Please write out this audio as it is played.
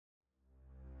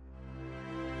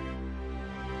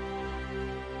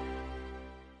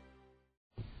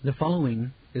The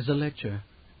following is a lecture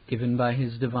given by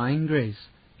His Divine Grace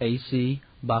A.C.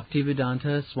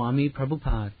 Bhaktivedanta Swami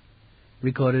Prabhupada,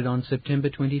 recorded on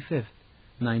September 25th,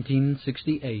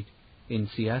 1968, in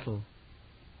Seattle.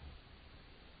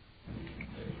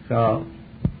 So,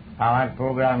 our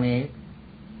program is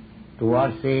to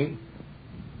worship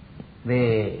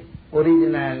the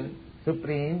original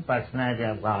Supreme Personality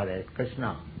of Godhead,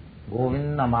 Krishna.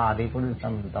 Govindamadi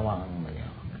Purusham Tamaham Bhajami.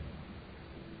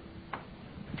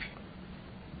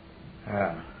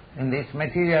 In this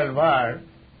material world,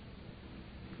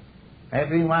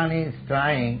 everyone is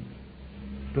trying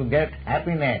to get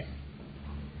happiness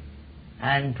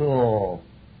and to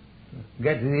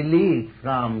get relief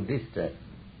from distress.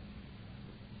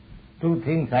 Two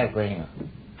things are going on.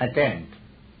 Attempt.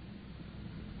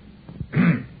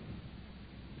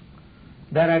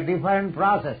 There are different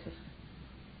processes.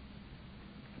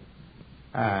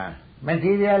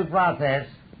 Material process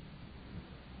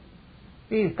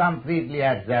is completely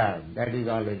observed, that is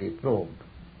already proved.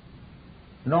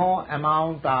 No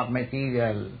amount of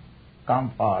material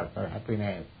comfort or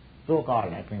happiness,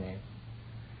 so-called happiness,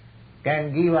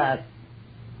 can give us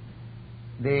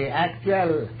the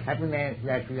actual happiness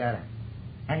that we are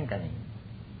hankering.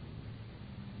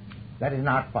 That is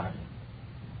not possible.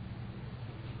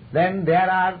 Then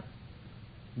there are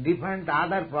different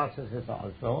other processes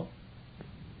also.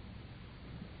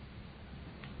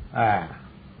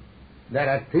 There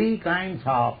are three kinds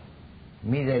of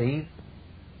miseries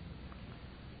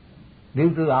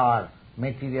due to our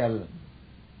material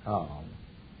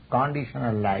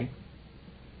conditional life.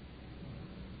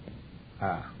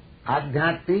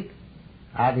 Adhyatmik,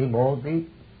 adhibhautik,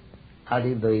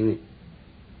 adhidaivik.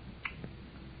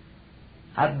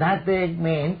 Adhyatmik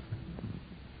means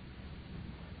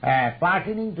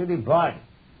pertaining to the body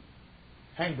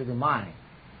and to the mind.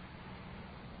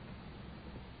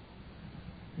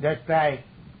 Just like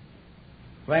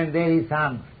when there is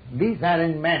some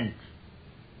disarrangement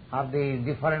of the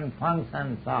different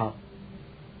functions of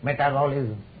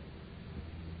metabolism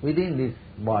within this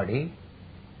body,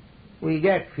 we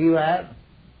get fever,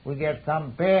 we get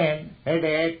some pain,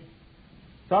 headache,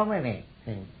 so many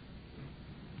things.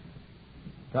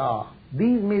 So,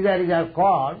 these miseries are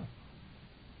called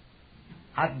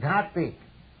adhyatmik,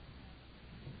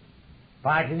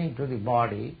 pertaining to the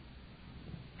body,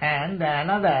 and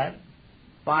another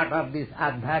part of this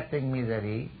adhyatmic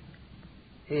misery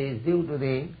is due to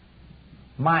the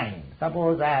mind.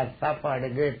 Suppose I have suffered a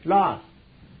great loss,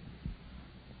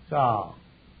 so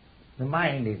the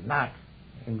mind is not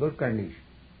in good condition.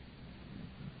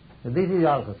 So this is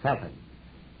also suffering.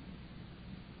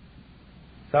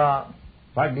 So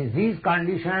for disease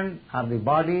condition of the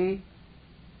body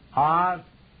or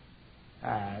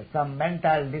some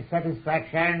mental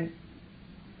dissatisfaction,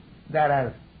 there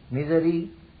are misery.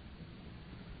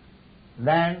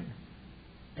 Then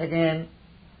again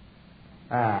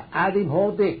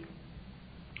adhibhautik,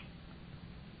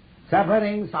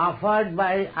 sufferings offered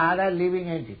by other living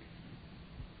entities.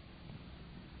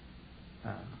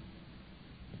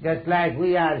 Just like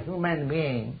we are human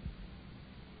beings,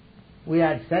 we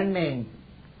are sending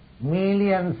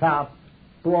millions of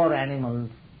poor animals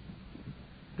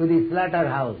to the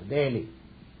slaughterhouse daily.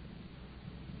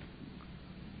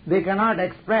 They cannot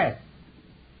express,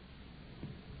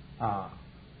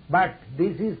 but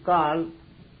this is called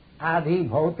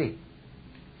adhibhautik,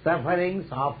 sufferings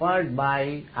offered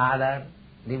by other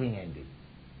living entities.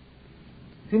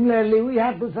 Similarly, we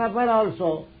have to suffer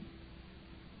also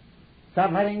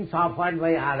sufferings offered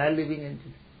by other living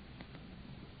entities.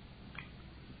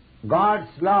 God's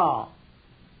law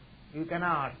you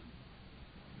cannot,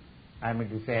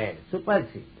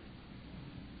 supersede.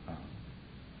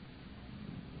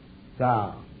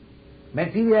 So,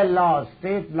 material laws,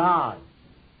 state laws,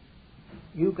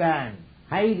 you can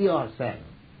hide yourself.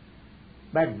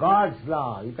 But God's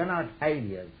law, you cannot hide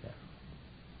yourself.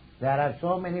 There are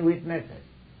so many witnesses.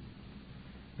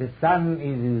 The sun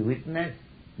is your witness,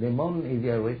 the moon is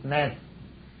your witness,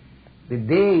 the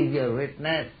day is your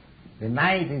witness, the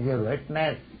night is your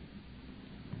witness,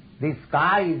 the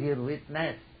sky is your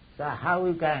witness. So how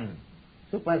you can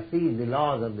supersede the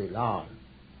laws of the Lord?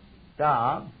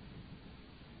 So,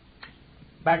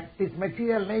 but this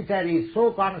material nature is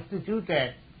so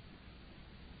constituted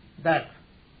that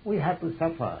we have to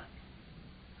suffer.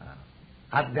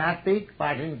 Adhyatmik,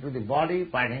 pertaining to the body,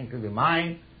 pertaining to the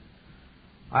mind,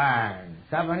 and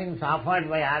suffering suffered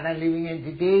by other living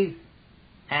entities,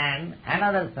 and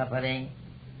another suffering,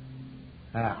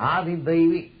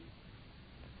 adhidaivik.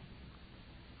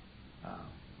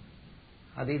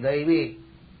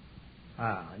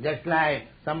 Just like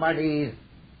somebody is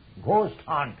ghost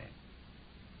haunted.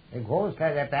 A ghost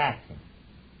has attacked him.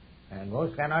 A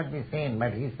ghost cannot be seen,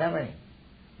 but he is suffering,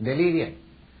 delirious,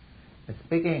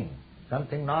 speaking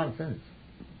something nonsense.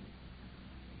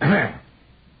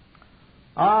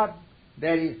 Or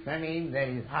there is famine, there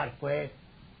is earthquake,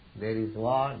 there is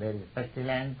war, there is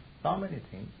pestilence, so many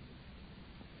things.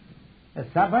 The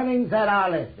sufferings are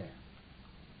always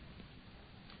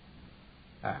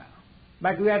there.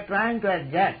 But we are trying to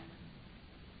adjust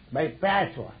by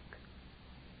patchwork.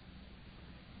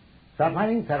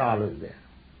 Sufferings are always there.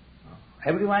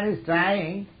 Everyone is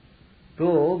trying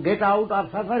to get out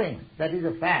of sufferings. That is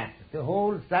a fact. The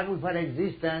whole struggle for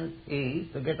existence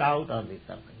is to get out of the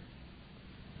suffering.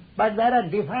 But there are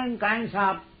different kinds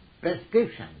of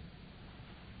prescriptions.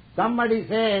 Somebody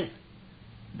says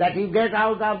that you get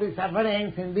out of the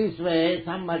sufferings in this way,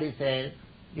 somebody says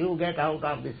you get out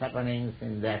of the sufferings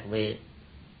in that way.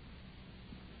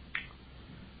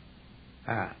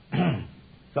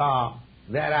 So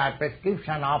there are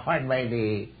prescriptions offered by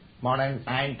the modern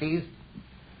scientists,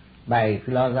 by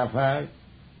philosophers,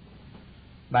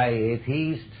 by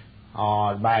atheists,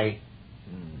 or by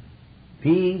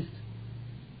theists,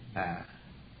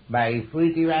 by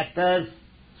fruitive actors,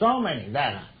 so many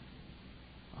there are.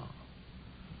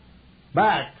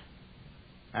 But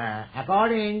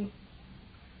according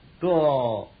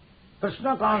to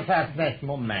Krishna consciousness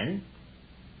movement,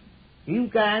 you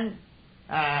can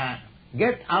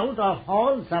get out of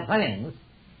all sufferings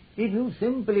if you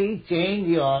simply change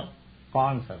your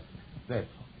consciousness. That's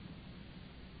all.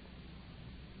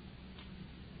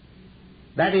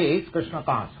 That is Krishna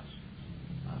consciousness.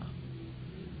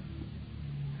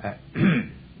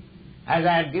 As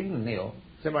I have given you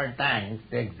several times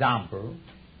the example,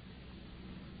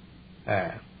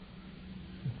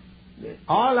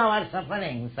 all our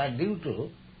sufferings are due to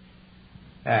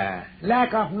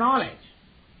lack of knowledge,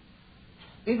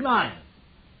 ignorance.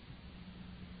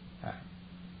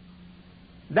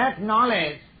 That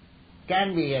knowledge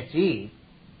can be achieved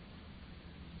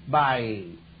by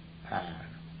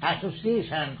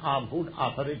association of good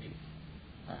authorities.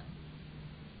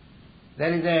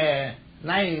 There is a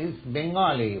nice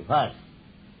Bengali verse.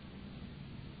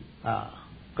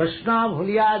 Krishna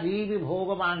bhuliya jeev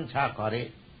bhoga vancha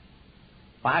kare,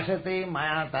 pashate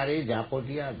maya tare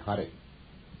japotiya dhare.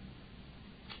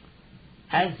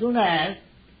 As soon as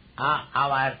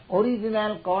our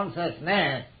original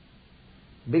consciousness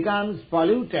becomes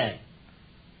polluted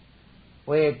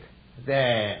with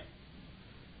the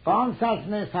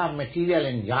consciousness of material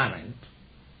enjoyment,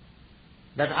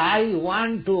 that I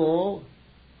want to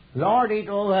lord it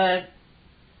over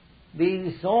the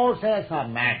resources of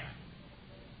matter.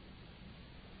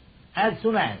 As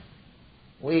soon as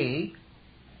we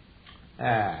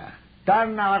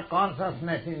turn our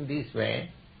consciousness in this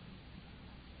way,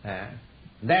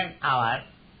 then our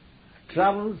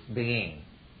troubles begin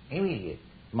immediately.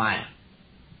 Maya.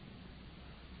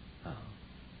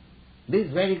 This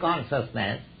very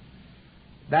consciousness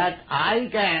that I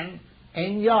can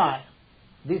enjoy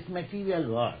this material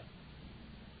world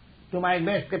to my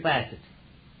best capacity.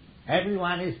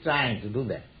 Everyone is trying to do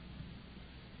that.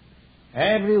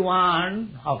 Every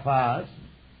one of us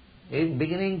is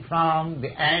beginning from the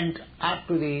ant up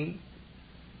to the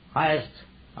highest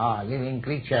living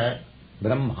creature,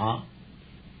 Brahma.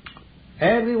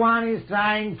 Everyone is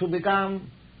trying to become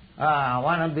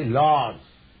one of the lords.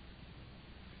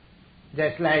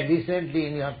 Just like recently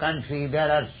in your country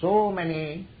there are so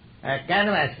many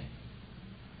canvassing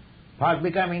for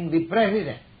becoming the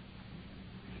president.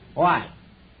 Why?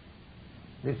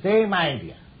 The same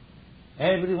idea.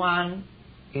 Everyone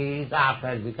is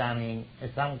after becoming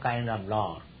some kind of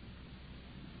lord.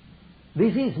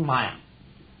 This is Maya.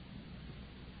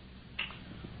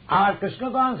 Our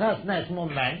Krishna consciousness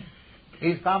movement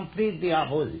is completely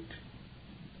opposite.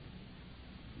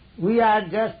 We are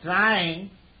just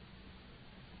trying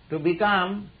to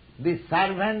become the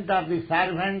servant of the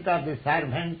servant of the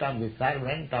servant of the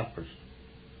servant of Krishna.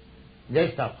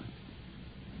 Just opposite.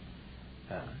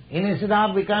 Instead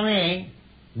of becoming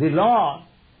the Lord,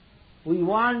 we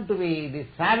want to be the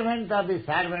servant of the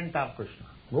servant of Krishna.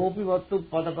 Gopi vattu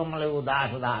padakamale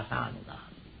udas udasanudas.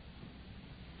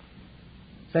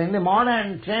 So in the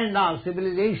modern trend of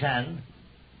civilization,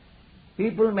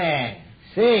 people may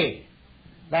say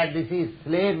that this is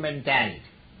slave mentality.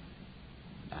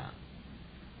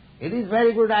 It is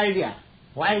very good idea.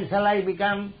 Why shall I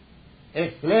become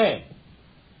a slave?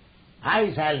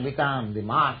 I shall become the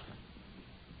master.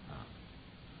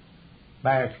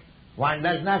 But one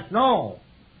does not know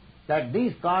that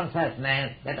this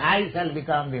consciousness, that I shall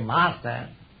become the master,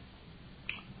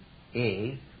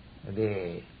 is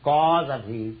the cause of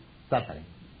his suffering.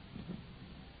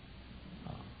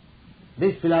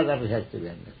 This philosophy has to be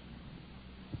understood.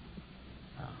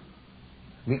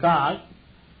 Because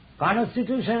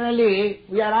constitutionally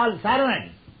we are all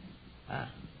servants.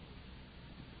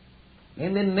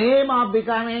 In the name of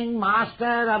becoming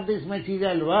master of this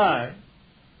material world,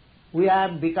 we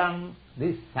have become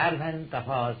the servant of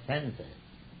our senses.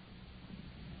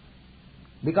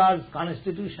 Because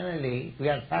constitutionally we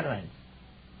are servants.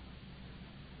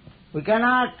 We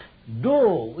cannot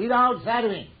do without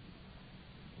serving.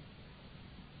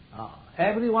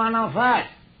 Every one of us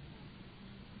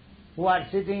who are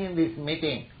sitting in this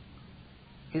meeting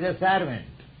is a servant.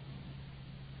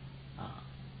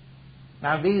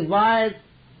 Now these boys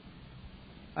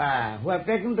who have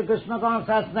taken to Krishna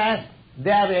consciousness,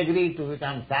 they have agreed to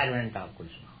become servant of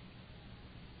Krishna.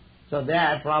 So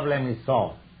their problem is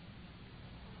solved.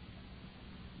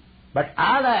 But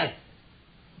others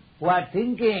who are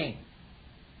thinking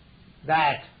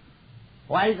that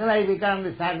why shall I become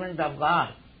the servant of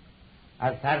God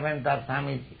or servant of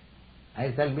Swamiji?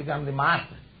 I shall become the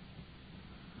master.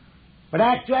 But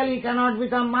actually he cannot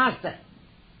become master.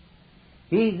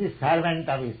 He is the servant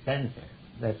of his senses,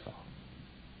 that's all.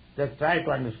 Just try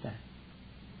to understand.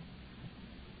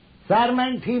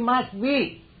 Servant he must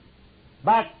be,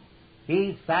 but he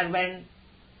is servant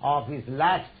of his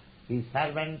lust, he is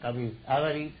servant of his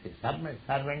avarice, he is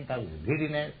servant of his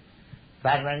greediness,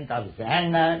 servant of his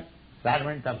anger,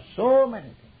 servant of so many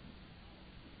things.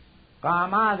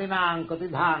 Kamadinam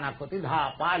kutidhana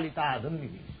kutidha palita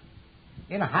dhunnivis.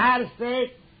 In higher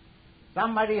state,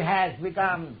 somebody has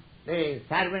become the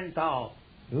servant of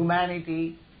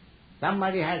humanity,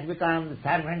 somebody has become the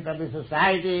servant of the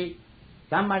society,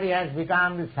 somebody has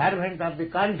become the servant of the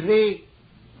country.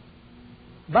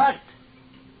 But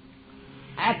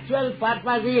actual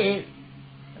purpose is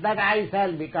that I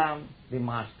shall become the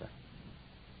master.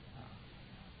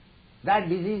 That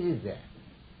disease is there.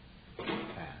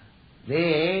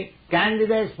 The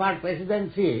candidates for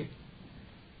presidency,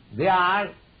 they are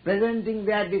presenting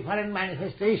their different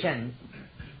manifestations,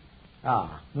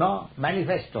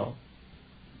 manifesto,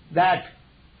 that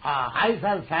I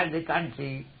shall serve the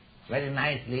country very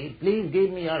nicely, please give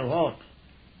me your vote.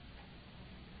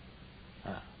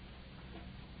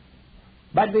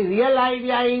 But the real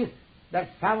idea is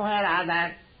that somewhere or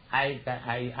other I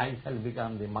shall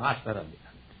become the master of the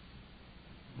country.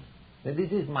 So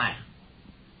this is Maya.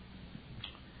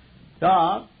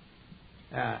 So,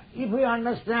 if we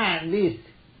understand this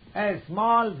as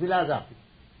small philosophy,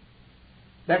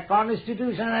 that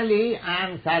constitutionally I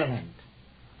am servant,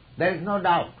 there is no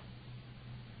doubt.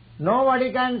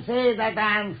 Nobody can say that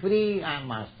I am free, I am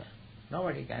master.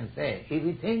 Nobody can say. If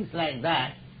he thinks like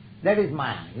that, that is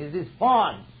Maya. It is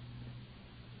false.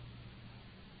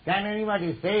 Can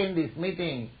anybody say in this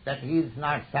meeting that he is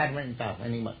not servant of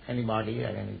anybody or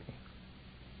anything?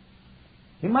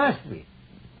 He must be,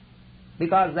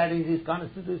 because that is his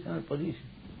constitutional position.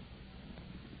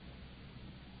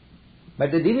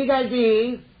 But the difficulty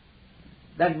is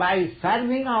that by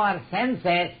serving our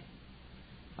senses,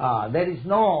 there is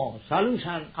no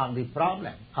solution of the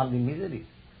problem, of the miseries.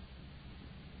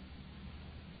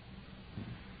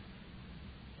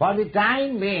 For the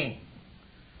time being,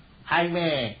 I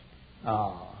may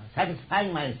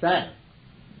satisfy myself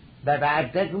that I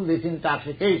have taken this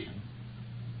intoxication,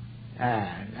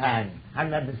 and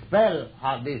under the spell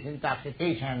of this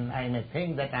intoxication I may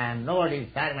think that I am nobody's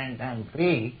servant, I am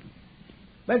free,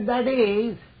 but that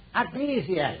is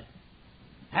artificial.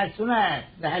 As soon as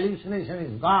the hallucination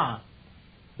is gone,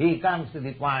 he comes to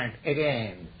the point,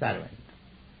 again servant.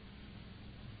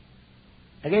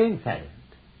 Again servant.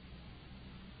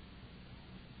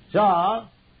 So,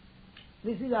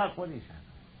 this is our position.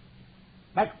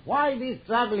 But why this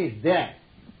struggle is there?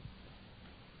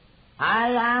 I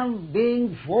am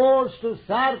being forced to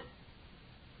serve,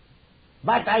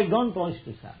 but I don't wish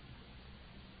to serve.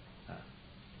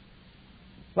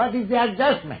 What is the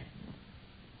adjustment?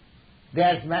 The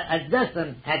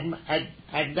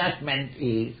adjustment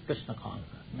is Krishna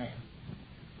consciousness.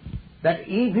 That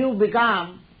if you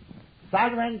become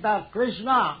servant of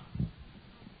Krishna,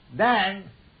 then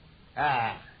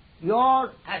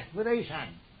your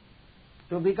aspiration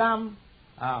to become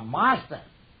a master,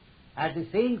 at the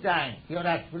same time your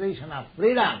aspiration of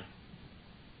freedom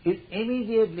is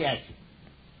immediately achieved.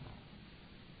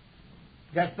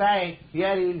 Just like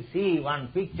here you will see one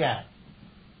picture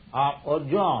of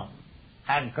Arjuna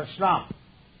and Krishna.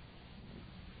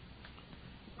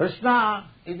 Krishna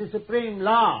is the Supreme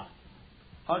Lord.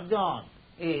 Arjuna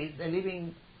is a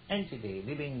living entity,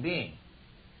 living being,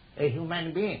 a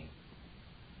human being.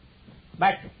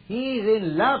 But he is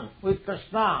in love with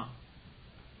Krishna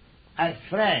as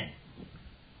friend.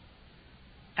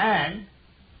 And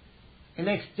in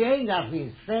exchange of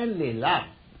his friendly love,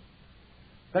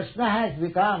 Krishna has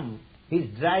become his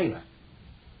driver,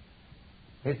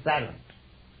 his servant.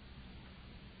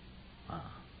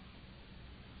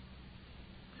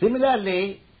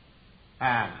 Similarly,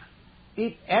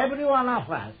 if every one of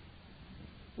us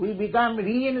we become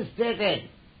reinstated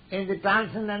in the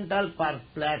transcendental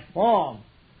platform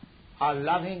of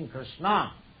loving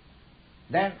Krishna,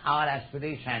 then our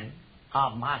aspiration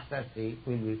of mastership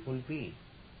will be fulfilled.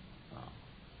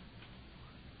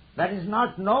 That is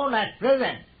not known at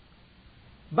present,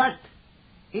 but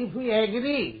if we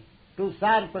agree to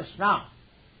serve Krishna,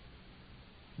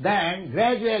 then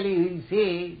gradually we will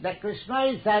see that Krishna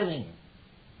is serving him.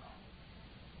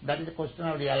 That is a question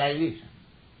of realization.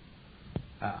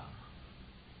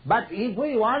 But if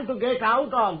we want to get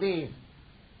out of this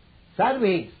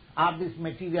service of this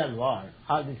material world,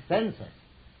 of the senses,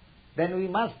 then we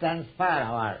must transfer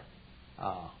our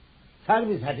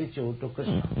service attitude to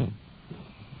Krishna.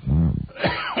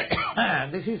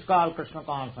 This is called Krishna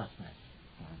consciousness.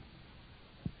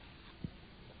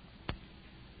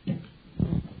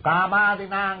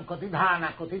 Kamadinam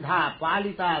kotidhana kotidha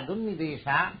palita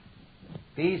dunnidesha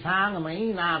tesang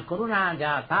maina karuna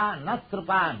jata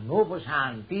natrapa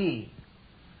nopashanti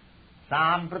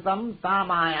sampratam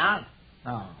tamayat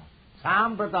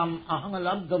sampratam aham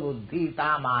labdha buddhi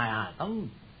tamayatam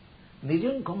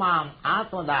nijunkumam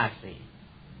atmadasi.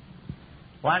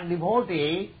 One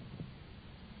devotee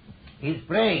is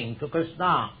praying to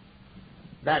Krishna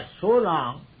that so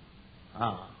long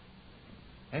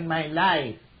in my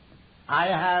life I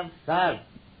have served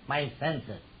my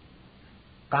senses.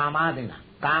 Kamadina.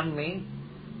 Kam means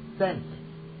senses,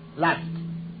 lust.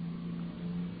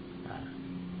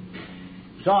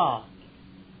 So,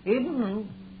 even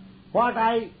what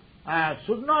I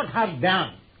should not have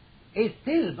done is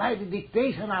still by the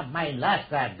dictation of my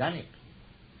lust I have done it.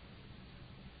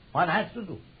 One has to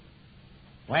do.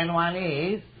 When one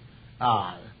is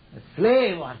a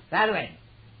slave or servant,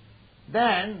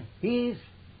 then he is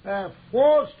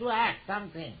forced to act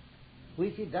something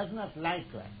which he does not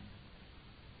like to act.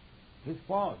 He is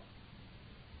forced.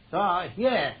 So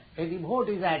here a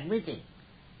devotee is admitting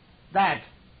that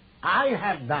I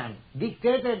have done,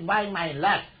 dictated by my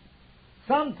lust,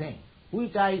 something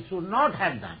which I should not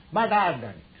have done, but I have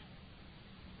done it.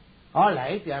 All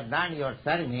right, you have done your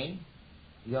serving,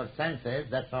 your senses,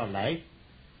 that's all right.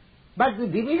 But the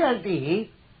difficulty is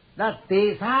that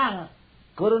tesang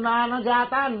karunana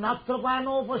jata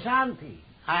natrapano pashanti.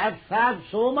 I have served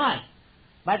so much,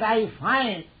 but I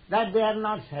find that they are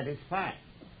not satisfied.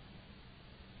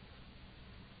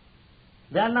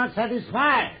 They are not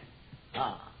satisfied.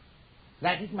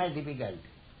 That is my difficulty.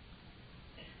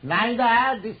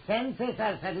 Neither the senses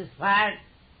are satisfied,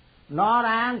 nor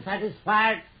I am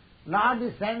satisfied, nor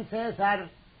the senses are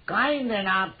kind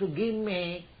enough to give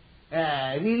me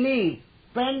relief,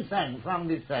 pension from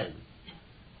this service.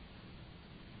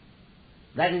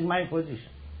 That is my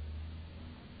position.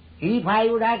 If I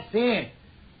would have seen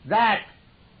that,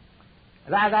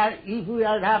 rather if we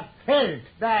would have felt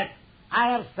that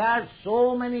I have served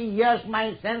so many years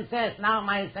my senses, now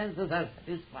my senses are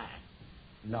satisfied.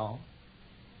 No.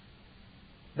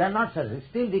 They are not satisfied,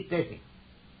 still dictating.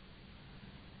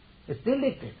 Still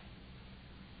dictating.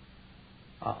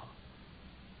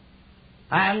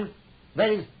 And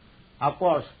there is, of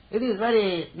course, it is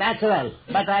very natural,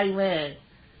 but I may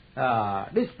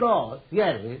disclose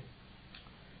herewith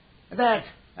that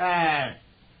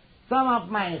some of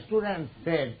my students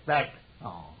said that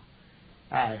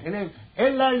in his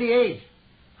elderly age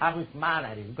of his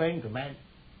mother is going to marry.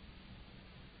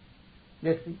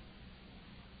 You see?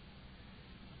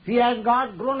 He has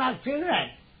got grown-up children,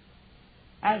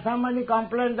 and somebody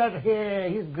complained that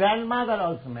his grandmother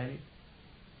also married.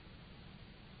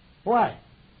 Why?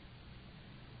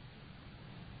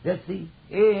 Just see,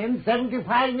 in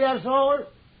 75 years old,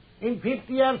 in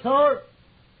 50 years old,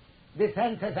 the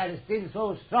senses are still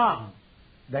so strong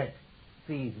that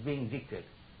she is being dictated.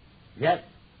 Yes,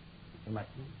 you must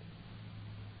do.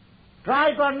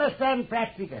 Try to understand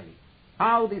practically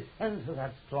how the senses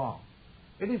are strong.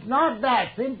 It is not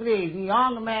that simply the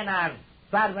young men are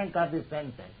servants of the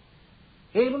senses.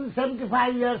 Even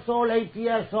 75 years old, 80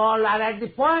 years old are at the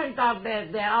point of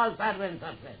death, they are all servants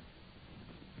of sense.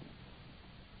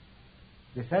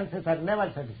 The senses are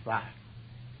never satisfied.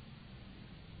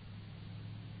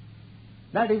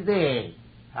 That is the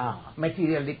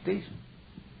material dictation.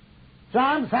 So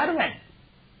I am servant.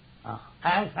 I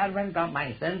am servant of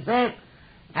my senses,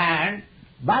 and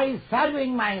by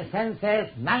serving my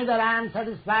senses, neither I am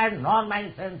satisfied, nor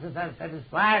my senses are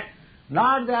satisfied,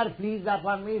 nor they are pleased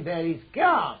upon me. There is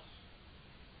chaos.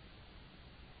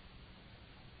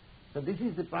 So this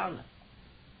is the problem.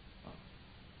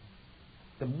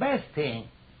 The best thing,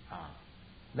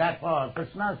 therefore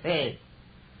Krishna says,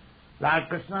 Lord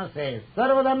Krishna says,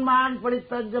 Sarvadhamman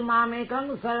parityajya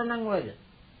mamekam saranam vraja.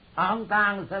 Aham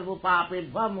tang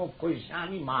sarvapapedva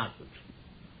mokkhoishyami māsut.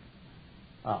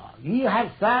 You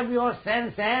have served your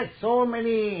senses so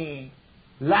many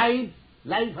life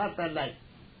after life.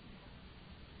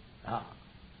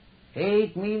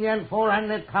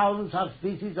 8,400,000 of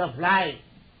species of life.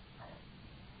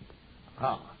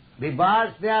 The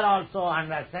birds, they are also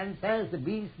under senses, the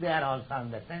beasts, they are also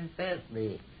under senses,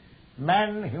 the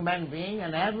men, human being,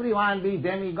 and everyone, the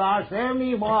demigods,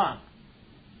 everyone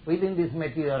within this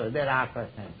material, they are after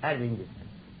sense, having this sense.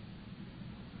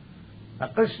 Now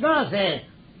Krishna says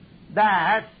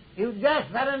that you just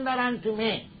surrender unto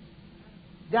me,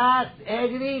 just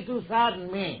agree to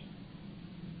serve me,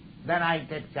 then I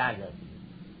take charge of you.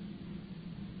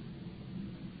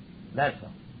 That's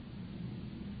all.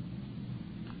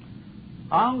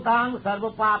 Aham tang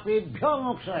sarvapapebhyo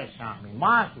mokkhoishyami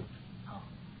māsut.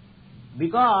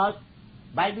 Because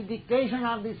by the dictation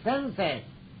of the senses,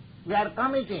 we are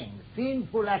committing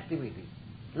sinful activities,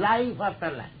 life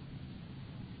after life.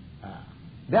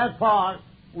 Therefore,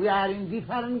 we are in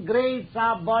different grades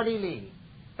of bodily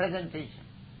presentation.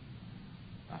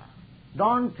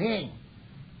 Don't think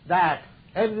that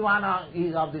everyone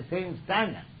is of the same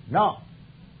standard. No.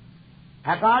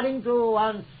 According to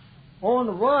one's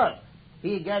own work,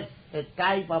 he gets a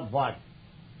type of body.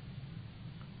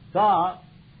 So,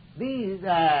 these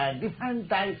different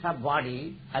types of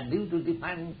body are due to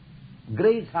different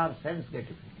grades of sense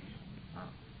gratification.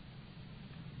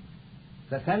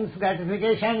 The sense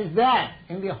gratification is there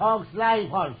in the hog's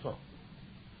life also.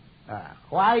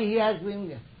 Why he has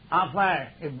been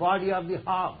offered a body of the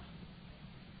hog?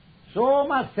 So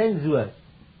much sensuous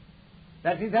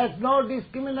that it has no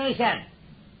discrimination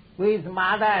who is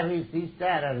mother, who is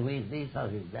sister, or who is this or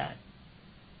who is that.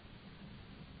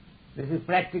 This is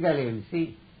practically, you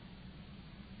see.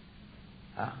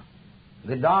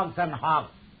 The dogs and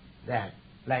hogs, they are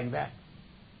like that.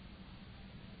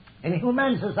 In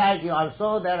human society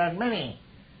also there are many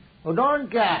who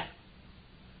don't care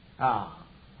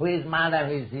who is mother,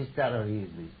 who is sister, or who is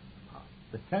this.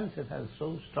 The senses are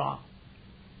so strong.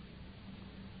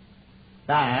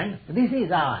 And this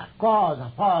is our cause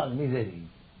of all misery.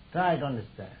 Try to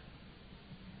understand.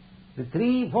 The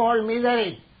threefold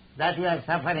miseries that we are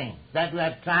suffering, that we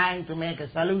are trying to make a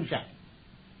solution,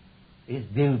 is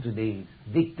due to the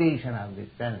dictation of the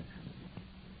sense.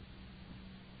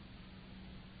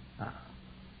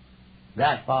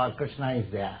 Therefore Krishna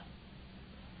is there.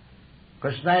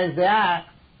 Krishna is there.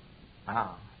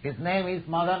 His name is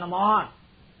Madan Mohan.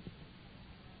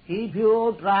 If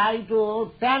you try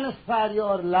to transfer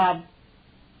your love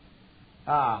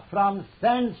from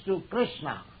sense to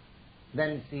Krishna,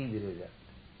 then see the result.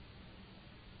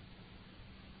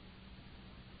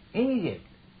 Immediately,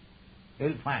 you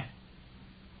will find.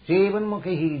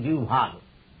 Sevanmukhi jivbhava.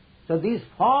 So this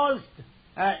false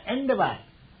endeavor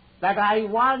that I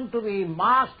want to be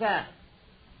master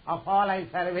of all I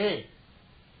survey,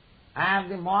 I am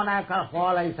the monarch of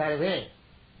all I survey,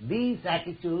 these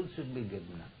attitudes should be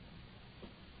given up.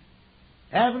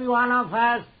 Every one of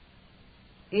us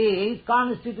is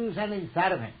constitution is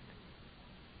servant.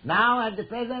 Now at the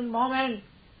present moment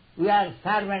we are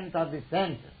servant of the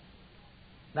senses.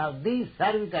 Now these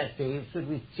servitude should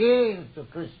be changed to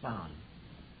Krishna.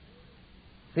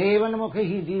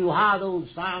 Sevanmukhi jivhado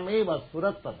sameva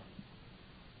surattava.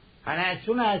 And as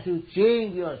soon as you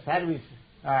change your servitude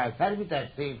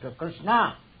to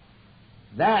Krishna,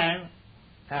 then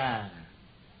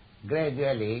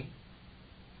gradually,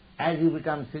 as you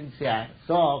become sincere,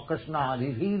 so Krishna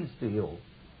reveals to you,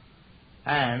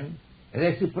 and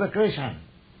reciprocation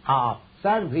of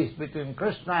service between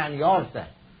Krishna and yourself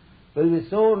will be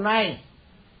so nice.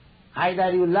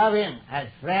 Either you love him as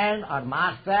friend or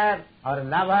master or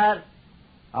lover,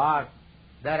 or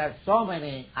there are so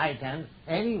many items.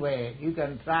 Anyway, you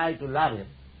can try to love him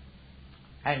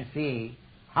and see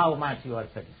how much you are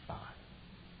satisfied.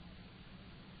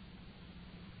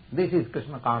 This is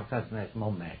Krishna consciousness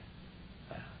movement.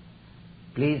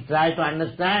 Please try to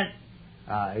understand.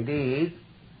 It is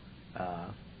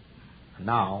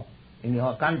now in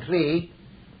your country,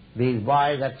 these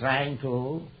boys are trying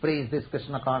to preach this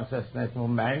Krishna consciousness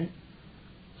movement.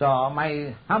 So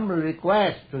my humble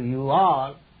request to you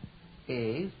all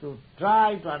is to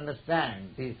try to understand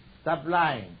this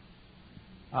sublime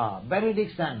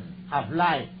benediction of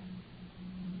life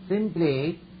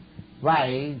simply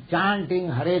by chanting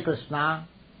Hare Krishna.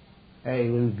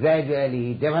 You will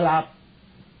gradually develop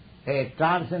a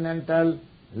transcendental,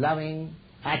 loving,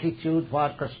 attitude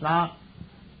for Krishna,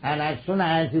 and as soon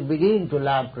as you begin to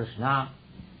love Krishna,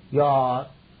 your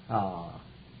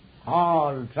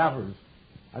all troubles,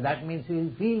 that means you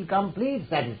will feel complete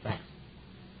satisfaction.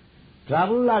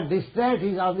 Trouble or distress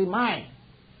is of the mind.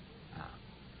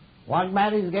 One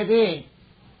man is getting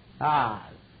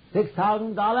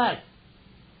 $6,000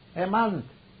 a month.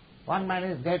 One man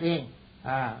is getting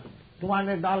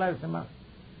 $200 a month.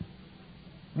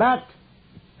 But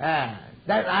that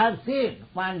I have seen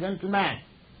one gentleman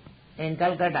in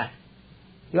Calcutta.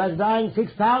 He was drawing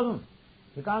 6,000.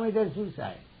 He committed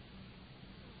suicide.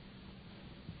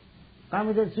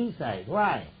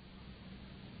 Why?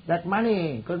 That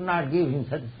money could not give him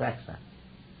satisfaction.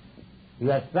 He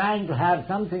was trying to have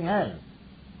something else.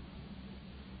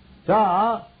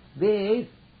 So, this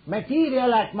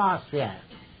material atmosphere,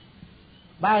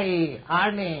 by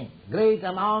earning great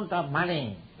amount of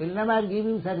money, will never give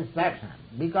you satisfaction,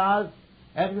 because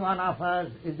every one of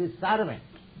us is the servant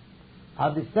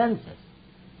of the senses.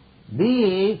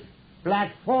 These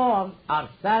platform or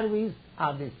service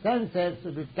of the senses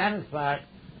should be transferred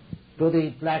to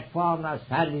the platform of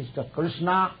service to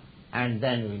Krishna, and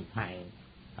then we will find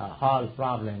all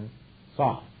problems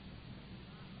solved.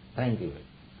 Thank you.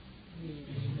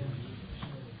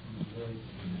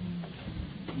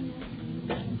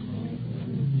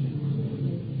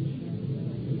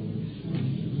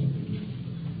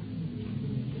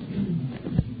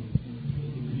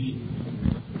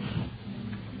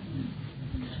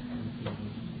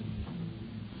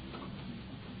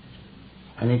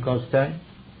 Any question?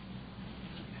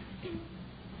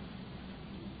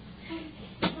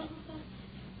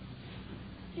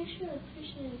 Picture of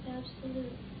Krishna is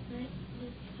absolute, right?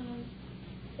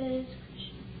 That is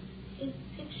Krishna. Is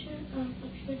picture of a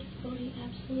pure devotee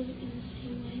absolute in the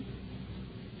same way?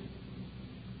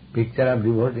 Picture of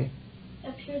devotee?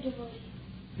 A pure devotee.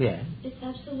 Yes. It's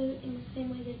absolute in the same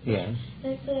way that Yes.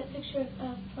 the picture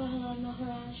of Prahalad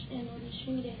Maharaj and Lord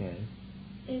Srimati Yes.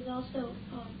 is also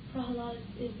Prahalad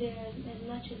is there as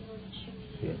much as Lord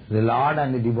Srimati. Yes. The Lord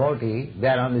and the devotee, they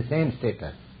are on the same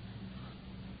status.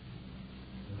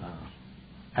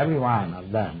 Every one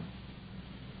of them.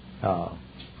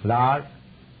 Lord,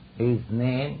 His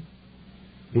name,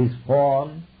 His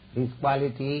form, His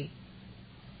quality,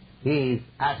 His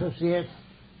associates,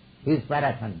 His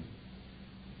paraphernalia.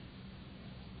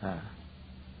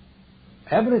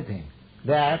 Everything,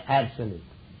 they are absolute.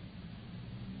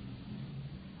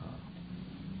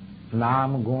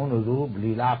 Nam, Gun, Roop,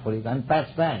 Leela, Purit, and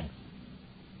pastimes.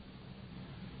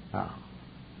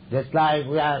 Just like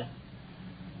we are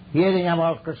hearing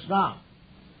about Krishna.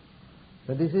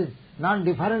 So this is not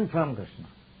different from Krishna.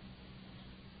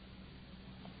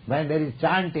 When there is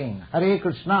chanting, Hare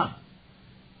Krishna,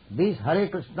 this Hare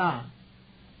Krishna,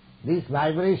 this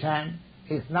vibration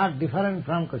is not different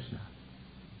from Krishna.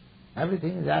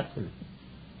 Everything is absolute.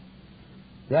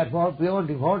 Therefore, pure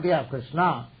devotee of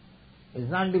Krishna is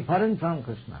not different from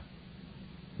Krishna.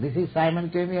 This is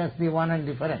simultaneously one and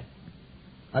different.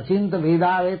 Achinta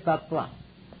Vedave Tattva.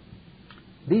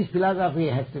 This philosophy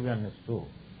has to be understood.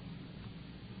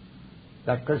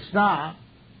 That Krishna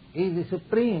is the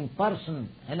supreme person,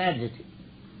 energetic.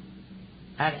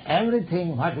 And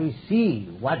everything what we see,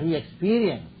 what we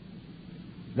experience,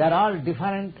 they are all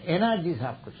different energies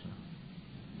of Krishna.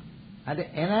 And the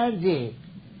energy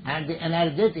and the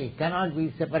energetic cannot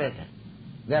be separated.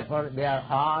 Therefore, they are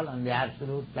all on the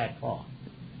absolute platform.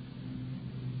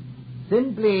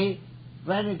 Simply,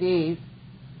 when it is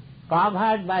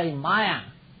covered by Maya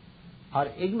or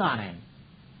ignorance,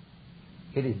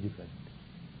 it is different.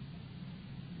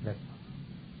 That's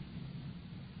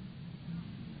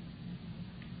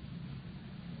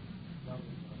all.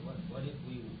 What if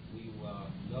we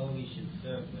know we should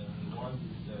serve and we want to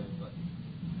serve, but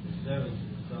the service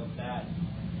is so bad?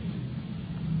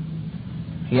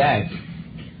 Yes.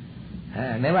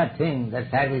 Never think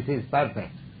that service is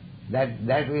perfect.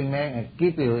 That will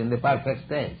keep you in the perfect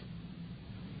state.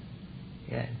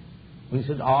 Yes. We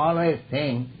should always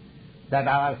think that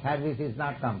our service is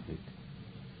not complete.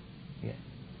 Yes.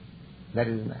 That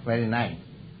is very nice.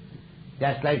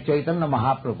 Just like Chaitanya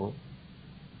Mahaprabhu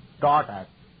taught us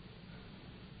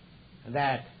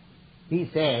that he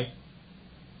said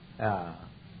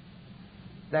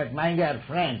that, my dear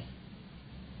friends,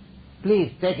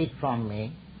 please take it from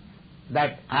me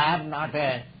that I have not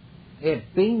a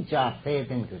pinch of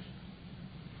faith in Krishna.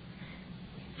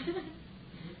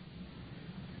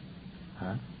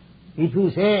 If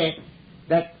you say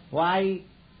that why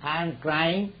I am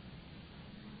crying,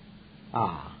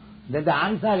 then the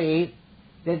answer is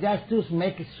they just to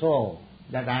make it show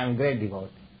that I am a great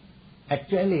devotee.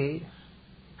 Actually,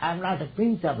 I am not a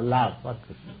pinch of love for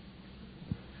Krishna.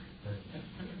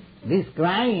 This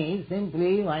crying is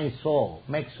simply my soul,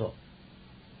 makes so.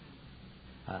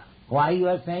 Why you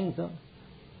are saying so?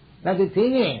 Now the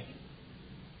thing is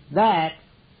that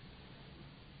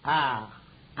I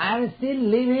am still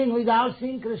living without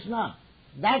seeing Krishna.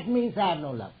 That means I have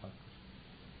no love for Krishna.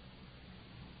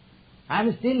 I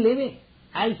am still living.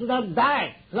 I should have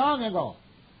died long ago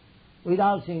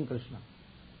without seeing Krishna.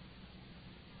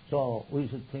 So we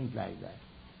should think like that.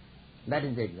 That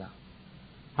is the example.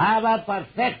 However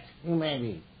perfect you may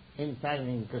be in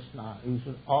serving Krishna, you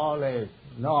should always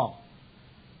know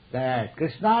that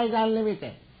Krishna is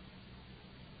unlimited.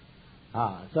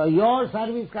 So your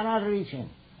service cannot reach him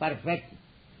perfectly.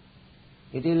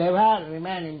 It will ever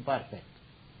remain imperfect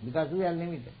because we are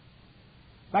limited.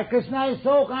 But Krishna is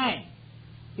so kind.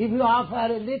 If you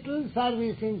offer a little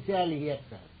service sincerely, he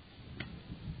accepts.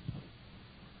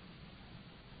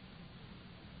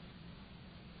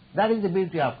 That is the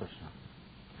beauty of Krishna.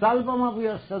 Salpamapi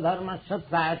yasya dharma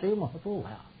kshatrayate mahato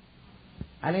bhaya.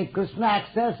 And if Krishna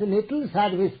accepts a little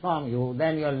service from you,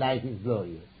 then your life is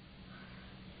glorious.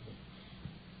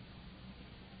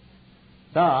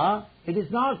 So, it is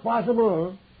not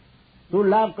possible to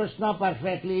love Krishna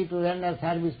perfectly, to render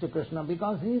service to Krishna,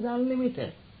 because he is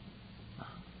unlimited.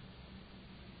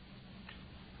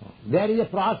 There is a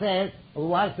process of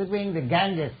worshipping the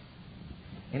Ganges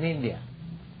in India.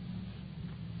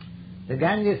 The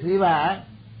Ganges river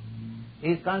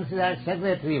is considered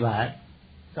sacred river,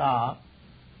 so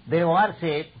they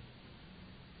worship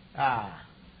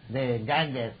the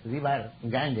Ganges, river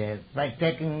Ganges, by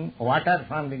taking water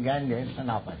from the Ganges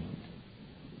and offering it.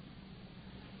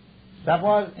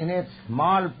 Suppose in a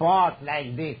small pot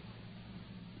like this,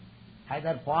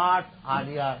 either pot or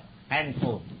your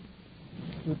handful,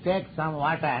 you take some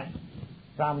water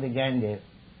from the Ganges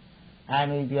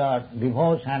and with your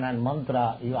devotion and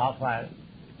mantra you offer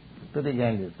to the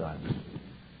Ganges water.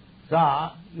 So,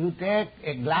 you take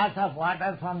a glass of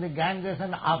water from the Ganges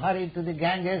and offer it to the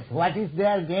Ganges. What is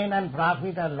their gain and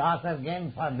profit or loss or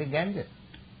gain for the Ganges?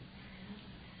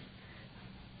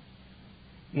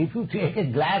 If you take a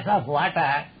glass of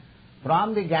water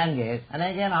from the Ganges and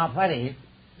again offer it,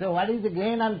 so what is the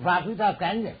gain and profit of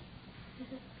Ganges?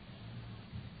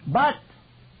 But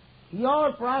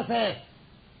your process,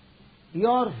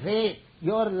 your faith,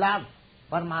 your love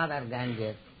for Mother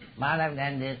Ganges,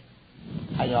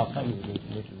 I offer you this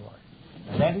little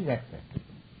water. That is accepted.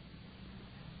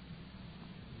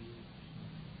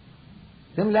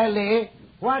 Similarly,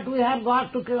 what we have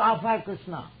got to offer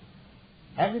Krishna?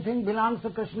 Everything belongs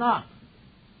to Krishna.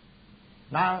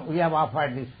 Now we have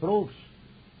offered these fruits.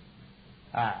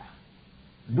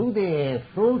 Do the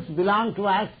fruits belong to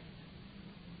us?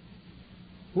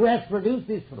 Who has produced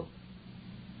these fruits?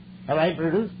 Have I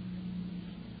produced?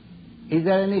 Is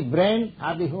there any brain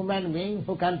of the human being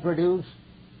who can produce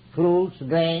fruits,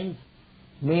 grains,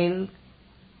 milk?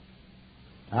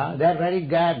 They are very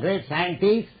great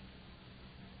scientists.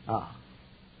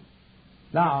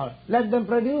 Now, let them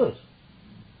produce.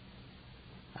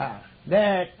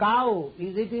 The cow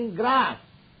is eating grass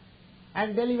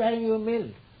and delivering you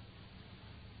milk.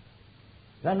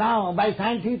 So now, by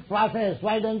scientific process,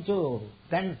 why don't you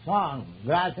transform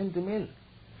grass into milk?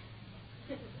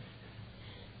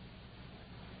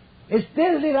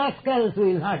 Still the rascals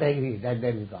will not agree that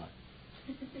there is God.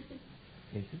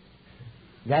 You see?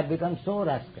 They have become so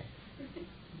rascal.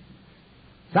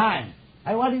 Science.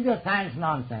 And what is your science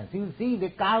nonsense? You see the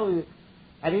cow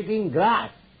are eating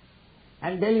grass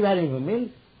and delivering you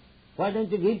milk. Why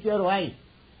don't you give to your wife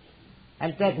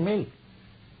and take milk?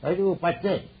 Why do you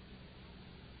purchase?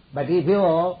 But if you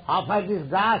offer this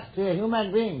grass to a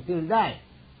human being, she will die.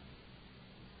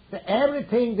 So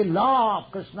everything, the law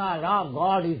of Krishna, law of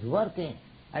God is working.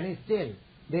 And still,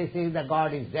 they say the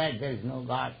God is dead, there is no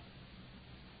God.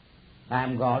 I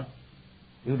am God.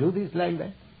 You do this like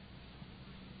that?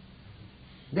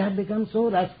 They have become so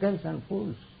rascals and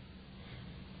fools.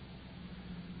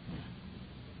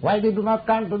 Why they do not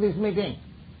come to this meeting?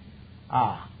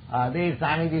 This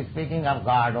Swami is speaking of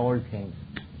God, old things.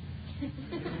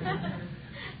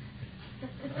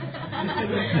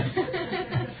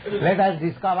 Let us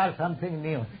discover something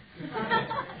new.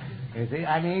 You see,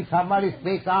 and if somebody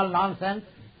speaks all nonsense,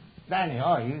 then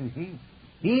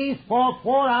he spoke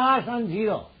 4 hours on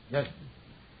zero. Just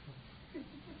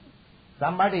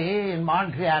somebody in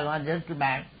Montreal, one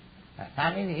gentleman,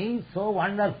 he is so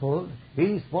wonderful,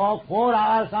 he spoke 4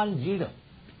 hours on zero.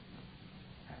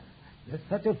 He is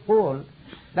such a fool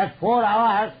that 4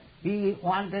 hours he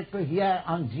wanted to hear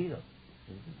on zero.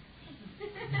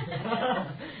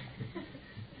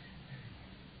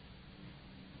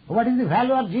 What is the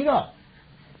value of zero?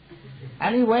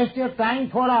 And you waste your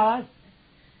time 4 hours.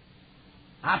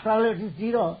 After all, it is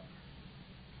zero.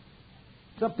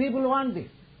 So people want this.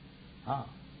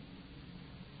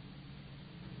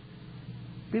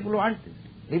 People want this.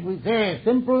 If we say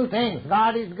simple things,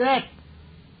 God is great,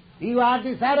 you are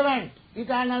the servant,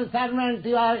 eternal servant,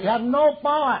 you have no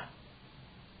power.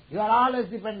 You are always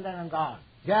dependent on God.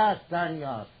 Just turn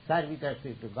your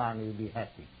servitorship to God and you will be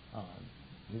happy.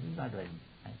 This is not very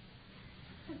nice.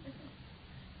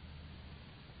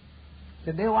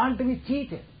 So they want to be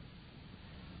cheated.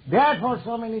 Therefore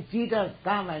so many cheaters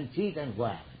come and cheat and go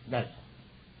away. That's all.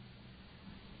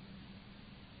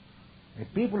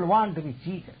 If people want to be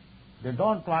cheated, they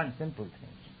don't want simple things.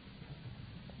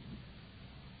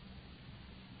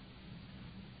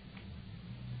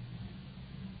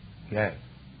 Yes.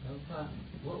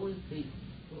 What was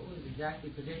exactly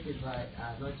predicted by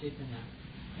Lord Chaitanya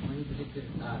when he predicted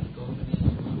the golden age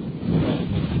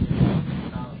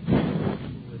about people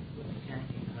with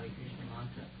chanting the Hare Krishna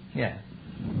mantra? Yes.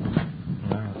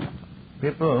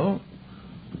 People,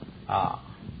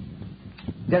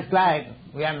 just like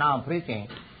we are now preaching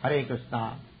Hare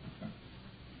Krishna,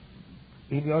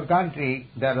 in your country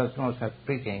there was no such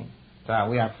preaching. So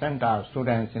we have sent our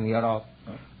students in Europe,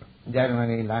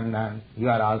 Germany, London. You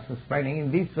are also spreading.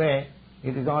 In this way,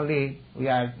 it is only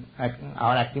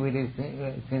our activities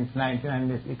since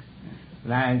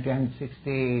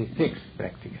 1966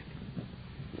 practically.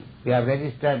 We have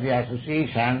registered the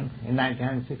association in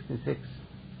 1966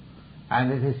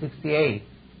 and this is 68.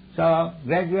 So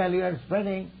gradually we are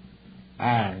spreading,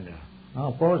 and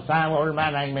of course I am old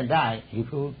man, I may die.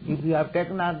 If you have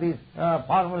taken up this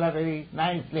formula very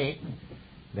nicely,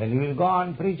 then you will go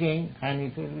on preaching and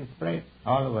it will be spread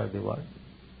all over the world.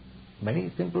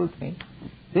 Very simple thing.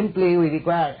 Simply we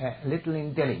require a little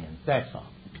intelligence, that's all.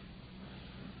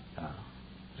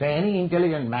 So any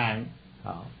intelligent man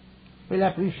will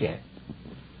appreciate.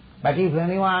 But if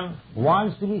anyone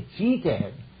wants to be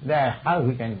cheated, then how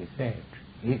he can be saved?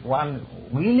 If one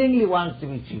willingly wants to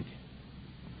be cheated,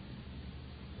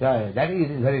 so that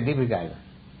is very difficult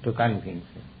to convince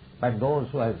him. But those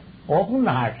who are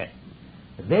open-hearted,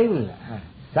 they will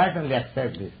certainly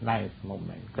accept this nice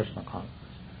movement, Krishna consciousness.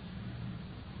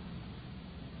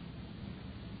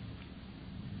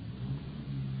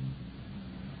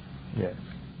 Yes.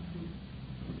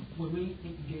 When we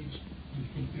engage in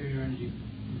inferior energy,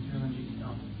 material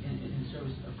energy, in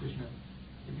service of Krishna,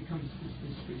 it becomes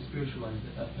spiritualized.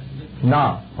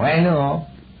 No, when you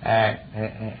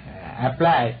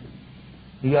apply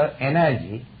your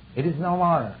energy, it is no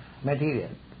more material.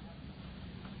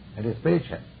 It is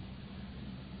spiritual.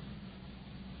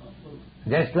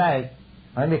 Just like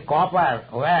when the copper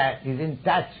wire is in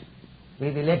touch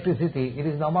with electricity, it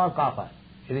is no more copper,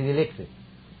 it is electric.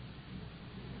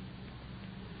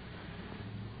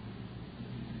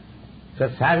 So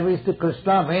service to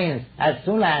Krishna means as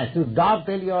soon as you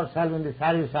dovetail yourself in the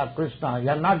service of Krishna, you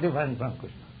are not different from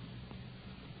Krishna.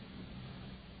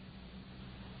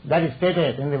 That is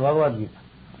stated in the Bhagavad Gita.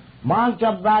 Mam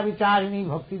chabda vicharini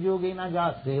bhakti yogena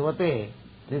ja sevate,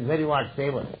 this very word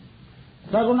sevate.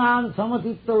 Sagunam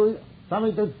samatitta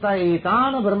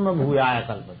etana brahma bhuyaya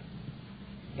kalpate.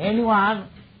 Anyone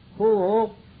who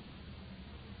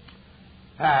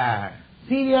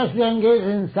seriously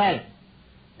engages himself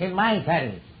in my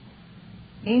service,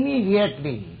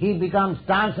 immediately he becomes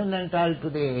transcendental to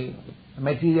the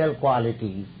material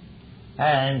qualities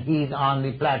and he is on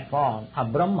the platform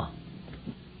of Brahma.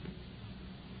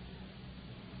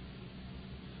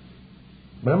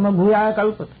 Brahma bhuyaya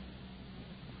kalpate.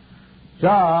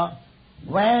 So,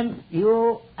 when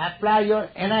you apply your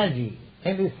energy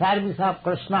in the service of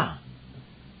Krishna,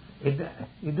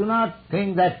 you do not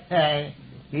think that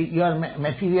your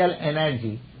material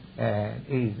energy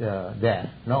is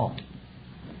there. No.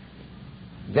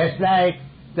 Just like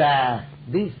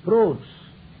these fruits,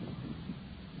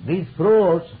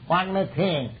 one may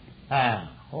think,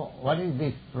 what is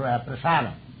this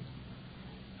prasadam?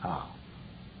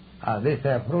 This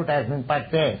fruit has been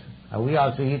purchased. We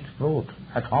also eat fruit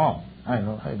at home. I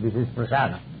know this is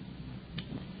prasadam.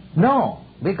 No,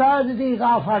 because it is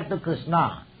offered to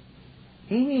Krishna,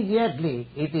 immediately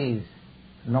it is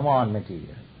no more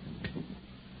material.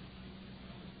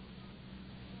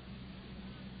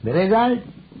 The result,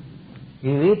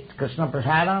 you eat Krishna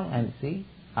prasadam and see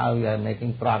how you are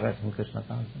making progress in Krishna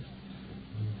consciousness.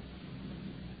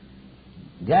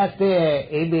 Just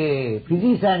if a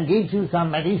physician gives you some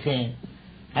medicine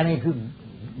and if you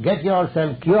get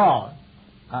yourself cured,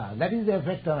 that is the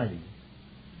effect of medicine.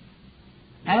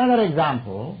 Another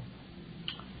example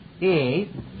is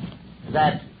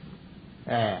that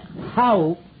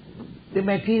how the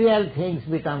material things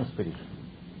become spiritual.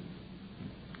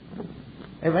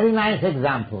 A very nice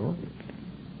example,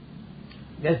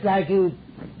 just like you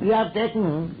have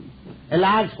taken a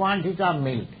large quantity of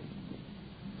milk,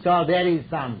 so there is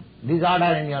some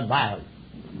disorder in your bowels.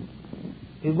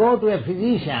 You go to a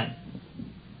physician,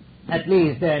 at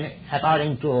least then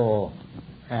according to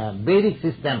Vedic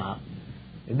system,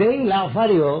 they will offer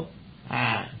you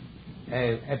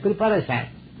a preparation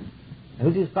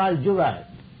which is called jugar.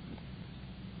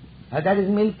 That is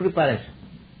milk preparation.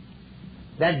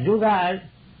 That jugar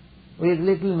with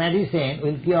little medicine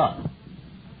will cure.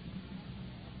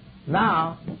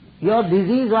 Now, your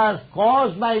disease was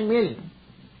caused by milk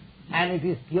and it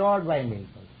is cured by milk.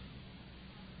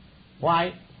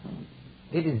 Why?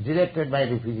 It is directed by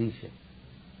the physician.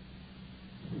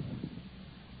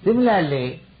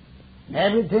 Similarly,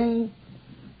 everything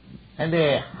in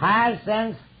the higher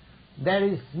sense, there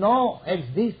is no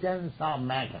existence of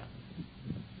matter.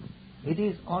 It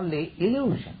is only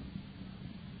illusion.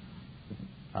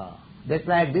 Just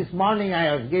like this morning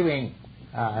I was giving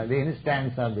the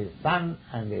instance of the sun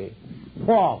and the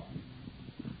fog.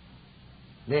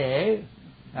 The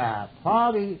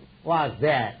fog was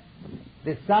there.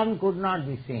 The sun could not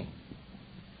be seen.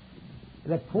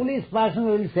 The foolish person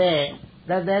will say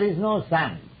that there is no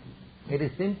sun. It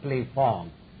is simply fog.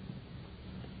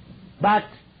 But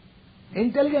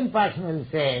intelligent person will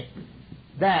say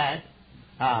that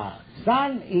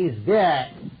sun is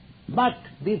there, but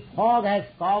the fog has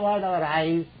covered our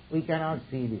eyes, we cannot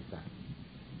see the sun.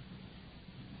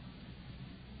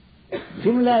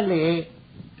 Similarly,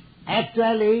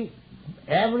 actually,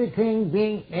 everything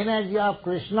being energy of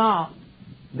Krishna,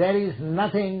 there is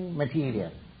nothing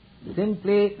material.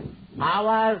 Simply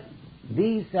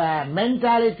this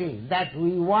mentality that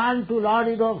we want to lord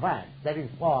it over, that is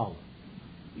fog,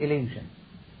 illusion.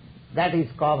 That is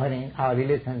covering our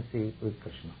relationship with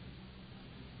Krishna.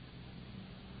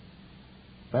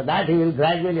 For that he will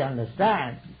gradually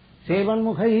understand. Sevan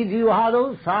mukhahi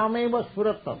jivhado sameva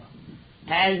surattava.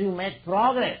 As you make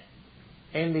progress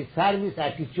in the service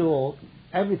attitude,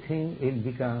 everything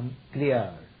will become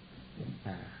clear.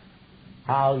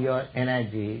 How your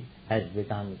energy has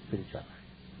become spiritual.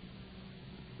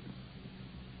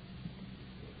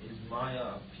 Is Maya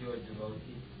a pure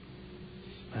devotee?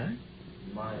 Huh?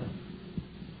 Maya.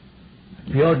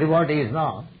 Pure devotee is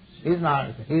not. He is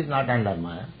not under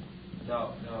Maya.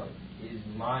 No. Is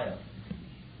Maya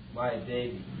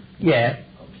Devi Yes,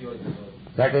 a pure devotee?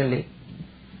 certainly.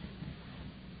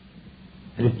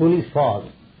 The police force,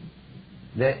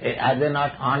 are they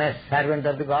not honest servants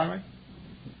of the government?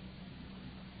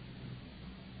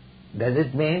 Does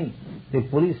it mean the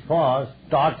police force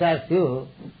tortures you,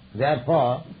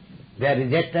 therefore they are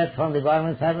rejected from the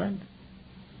government servant?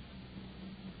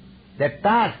 Their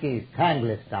task is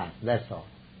thankless task, that's all.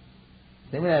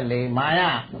 Similarly,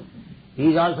 Maya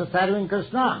is also serving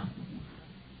Krishna,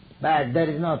 but there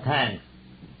is no thanks.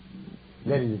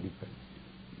 There is a difference.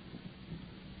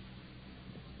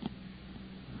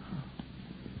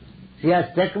 She has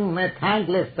taken a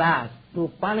thankless task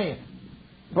to punish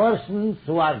persons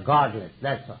who are godless,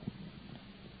 that's all.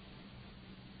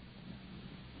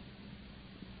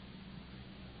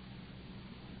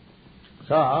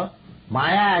 So,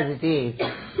 Maya as it is,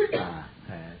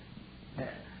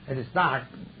 it is not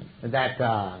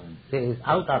that she is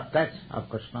out of touch of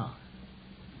Krishna.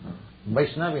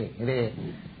 Vaishnavi,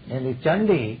 in the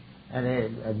Chandi, in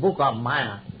the book of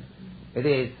Maya, it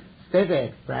is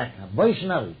stated that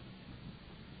Vaishnavi,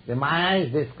 the Maya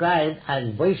is described as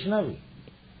Vaishnavi.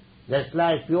 Just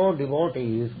like pure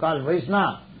devotee is called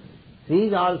Vaishnava, she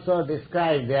is also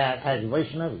described there as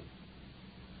Vaishnavi.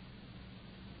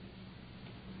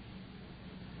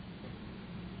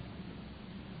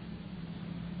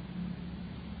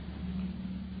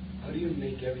 How do you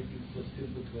make everything so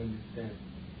simple to understand?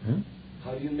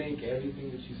 How do you make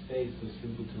everything that you say so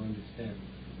simple to understand?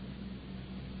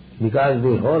 Because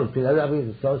the whole philosophy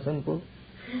is so simple.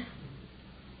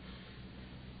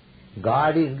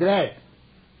 God is great.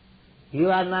 You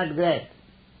are not great.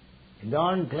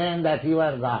 Don't claim that you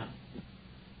are God.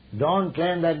 Don't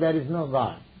claim that there is no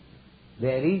God.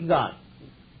 There is God.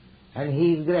 And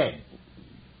He is great.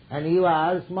 And you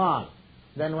are small.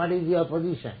 Then what is your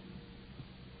position?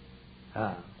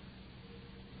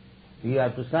 You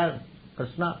have to serve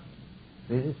Krishna.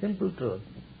 This is simple truth.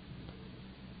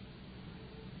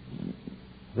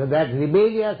 So that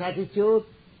rebellious attitude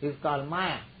is called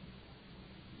Maya.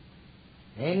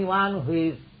 Anyone who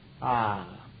is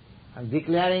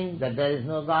declaring that there is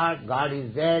no God, God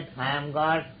is dead, I am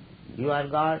God, you are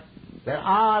God, they are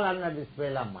all under the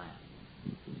spell of Maya.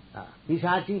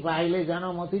 Pisachi paile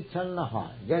jano motichanna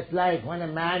hoy. Just like when a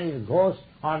man is ghost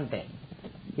haunted,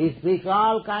 he speaks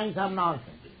all kinds of nonsense.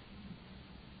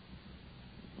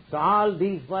 So all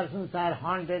these persons are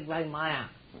haunted by Maya.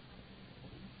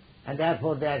 And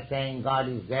therefore they are saying, God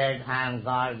is dead, I am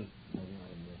God.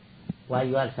 Why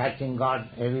you are searching God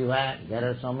everywhere? There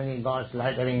are so many gods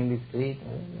loitering in the street.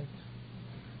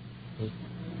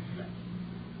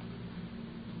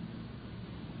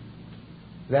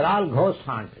 They are all ghost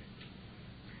haunted.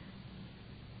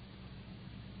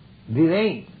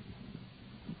 Deranged.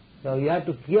 So you have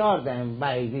to cure them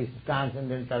by this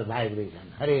transcendental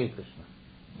vibration. Hare Krishna.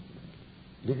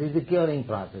 This is the curing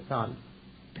process only.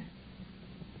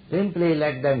 Simply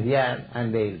let them hear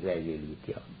and they will gradually be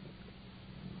cured.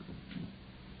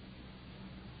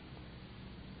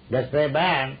 Just a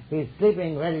man, he is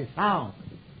sleeping very sound.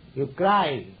 You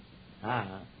cry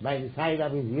by the side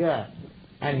of his ear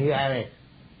and he awakes.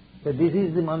 So this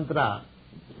is the mantra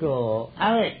to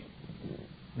awake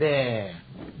the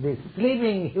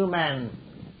sleeping human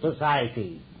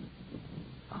society.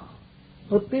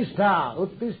 Uttishta,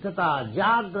 uttishtata,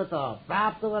 jagrata,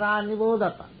 praptavara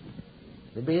nibodata.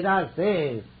 The Veda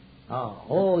says,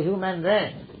 oh human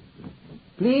race,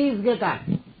 please get up.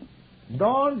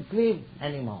 Don't sleep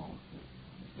anymore.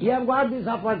 You have got this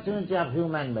opportunity of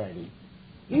human body.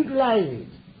 Utilize it.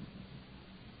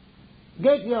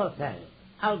 Get yourself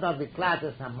out of the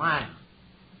clutches of Maya.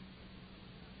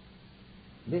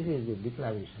 This is the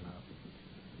declaration of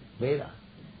Veda.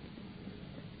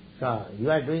 So you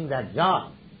are doing that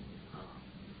job.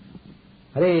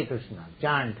 Hare Krishna,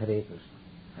 chant Hare Krishna.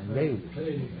 And they will. Hare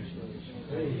Krishna,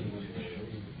 Hare Krishna.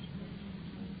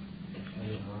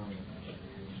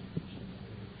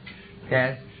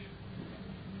 Yes.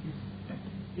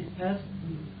 Is past,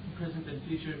 present, and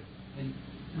future in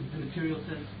the material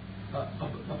sense a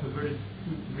perverted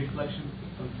reflection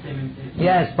of the same entity?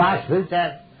 Yes, past,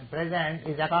 future, present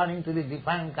is according to the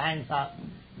different kinds of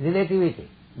relativity.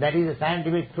 That is a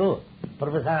scientific truth.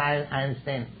 Professor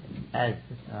Einstein has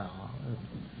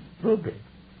proved it.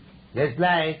 Just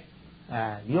like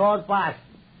your past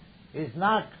is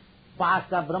not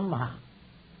past of Brahma.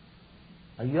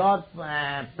 Your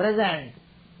present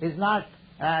is not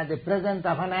the present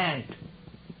of an ant.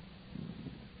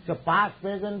 So past,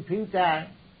 present, future,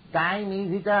 time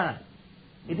is eternal.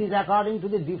 It is according to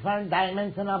the different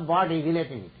dimension of body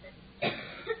relativity.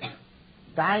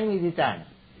 Time is eternal.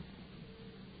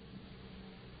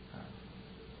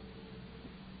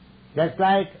 Just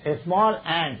like a small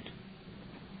ant.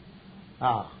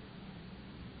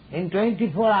 In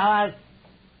 24 hours,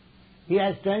 he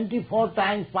has 24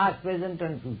 times past, present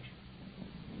and future.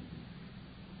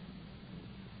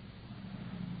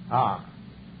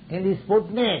 In the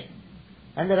Sputnik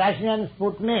and the Russian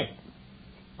Sputnik,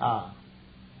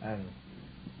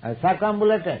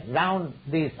 circumambulated round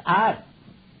this earth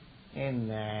in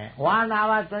 1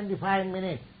 hour 25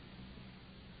 minutes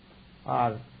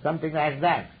or something like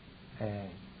that.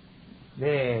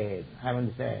 They,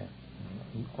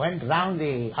 went round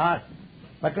the earth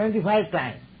for 25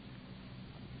 times.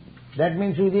 That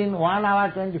means within 1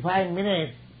 hour 25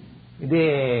 minutes,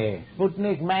 the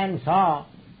Sputnik man saw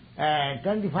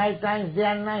 25 times day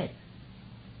and night.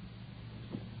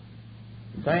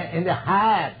 So in the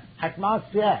higher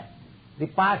atmosphere, the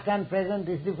past and present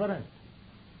is different.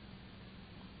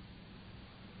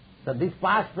 So this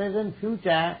past, present,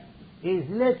 future is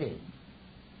relative.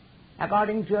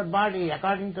 According to your body,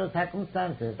 according to your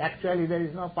circumstances, actually there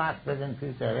is no past, present,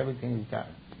 future, everything is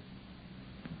eternal.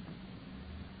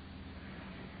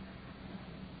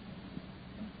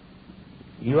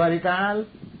 You are eternal.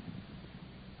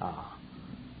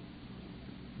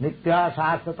 Nitya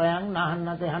sasthatayam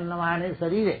nahannate hannamane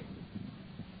sarire.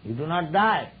 You do not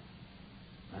die.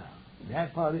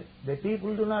 Therefore, the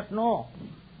people do not know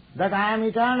that I am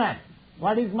eternal.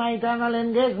 What is my eternal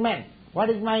engagement? What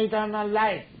is my eternal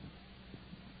life?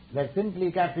 They are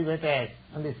simply captivated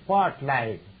on the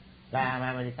spotlight. I am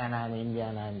American, I am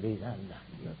Indian, I am this and that.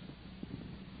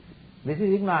 This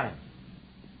is ignorance.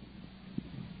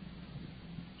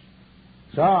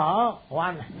 So,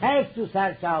 one has to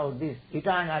search out this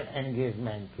eternal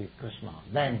engagement with Krishna.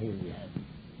 Then he will be happy.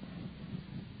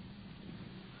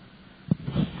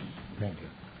 Thank you.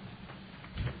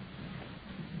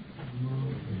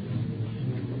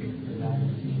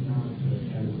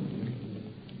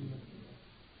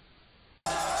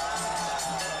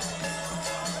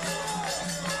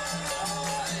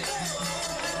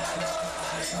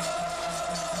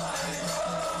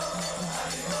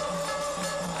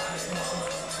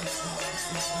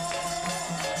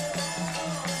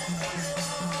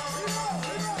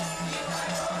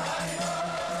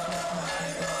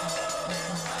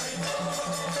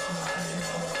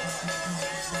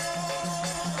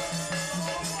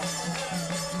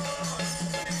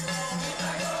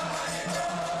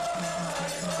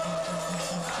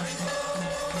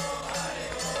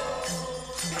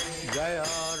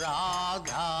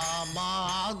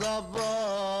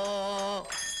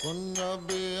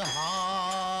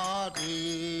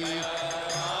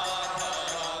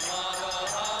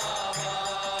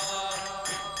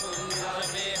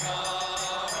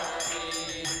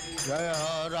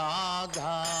 Jaya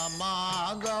Radha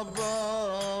Madhava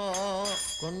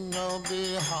Kunja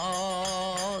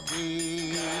Bihari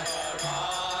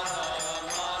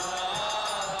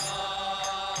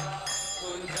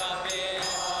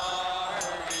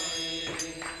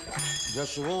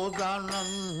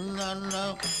Jashodanandana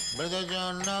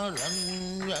Brajajana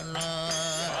Ranjana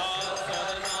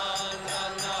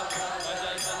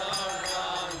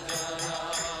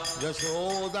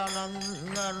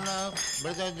Jashodanandana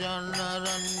Brajajana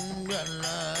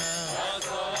Ranjana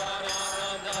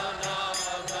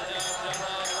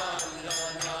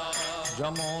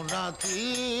Jamuna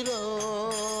Tira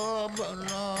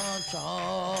Banachari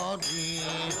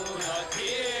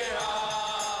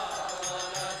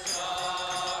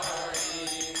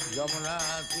Jamuna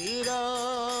Tira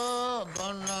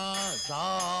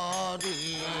Banachari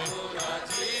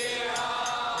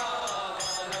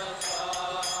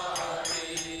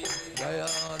Jaya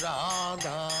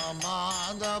Radha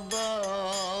Madhava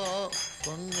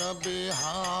Kunja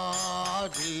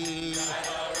Bihari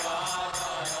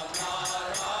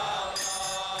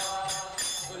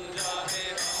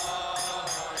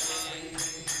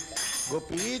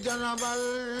Gopi Jana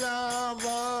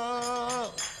Vallabha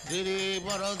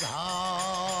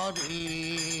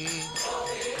Girivaradhari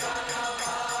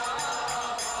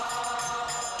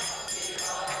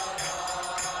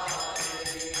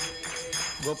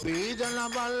Gopi Jana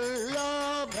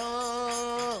Vallabha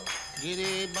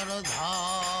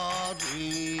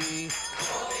Girivaradhari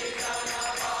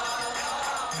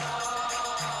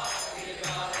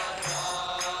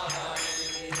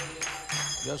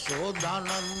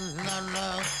Yashodanandana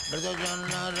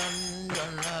Brajajana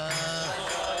Ranjana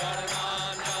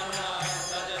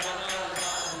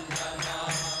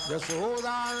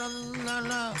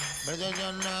Yashodanandana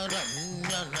Brajajana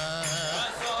Ranjana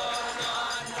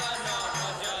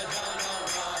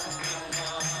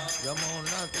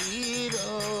Yamuna Tira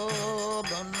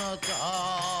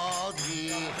Banachari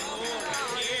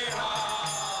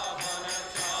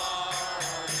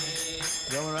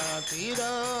Yamuna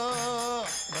Tira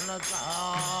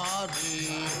Banachari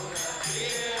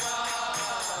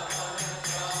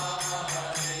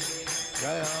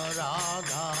Jaya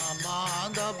Radha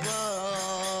Madhava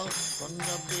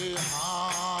Kunja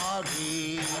Bihari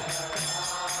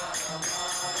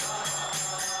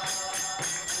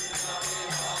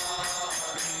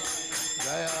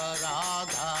Jaya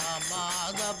Radha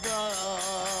Madhava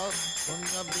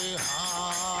Kunja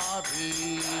Bihari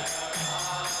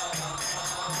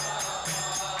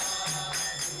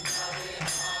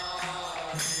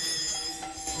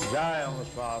Jaya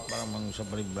Muspat Paramahansa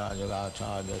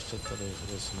Parivrajagacharya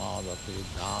Sattvaresvara Smadhakti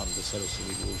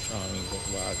Saraswati Goswami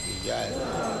Prabhupada ki Jai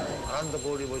Ananta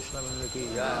Koti Vaishnavindra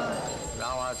ki Jai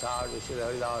Ramacharya Shri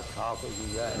Haridas Thakur ki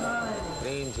Jai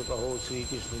Prem se kaho Sri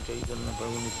Krishna Chaitanya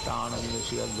Prabhu Nityananda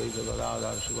Shri Advaita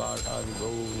Gadadhar Shivasadi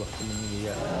Gaur Bhaktamani ki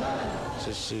Jai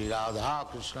Shri Radha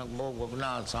Krishna Mokh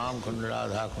Gopinath Sam Khand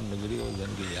Radha Khand Giri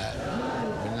Govardhan ki Jai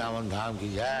Vrindavan Dham ki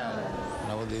Jai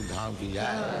Navadvip Dham ki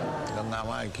Jai Ganga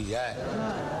Mai ki Jai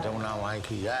Jamuna Mai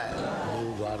ki Jai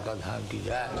Guru Dwarka Dham ki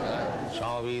Jai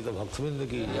Swami Bhaktivedanta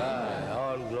ki Jai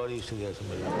All glories to their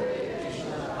Swami.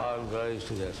 All glories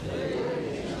to their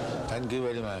Swami. Thank you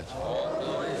very much.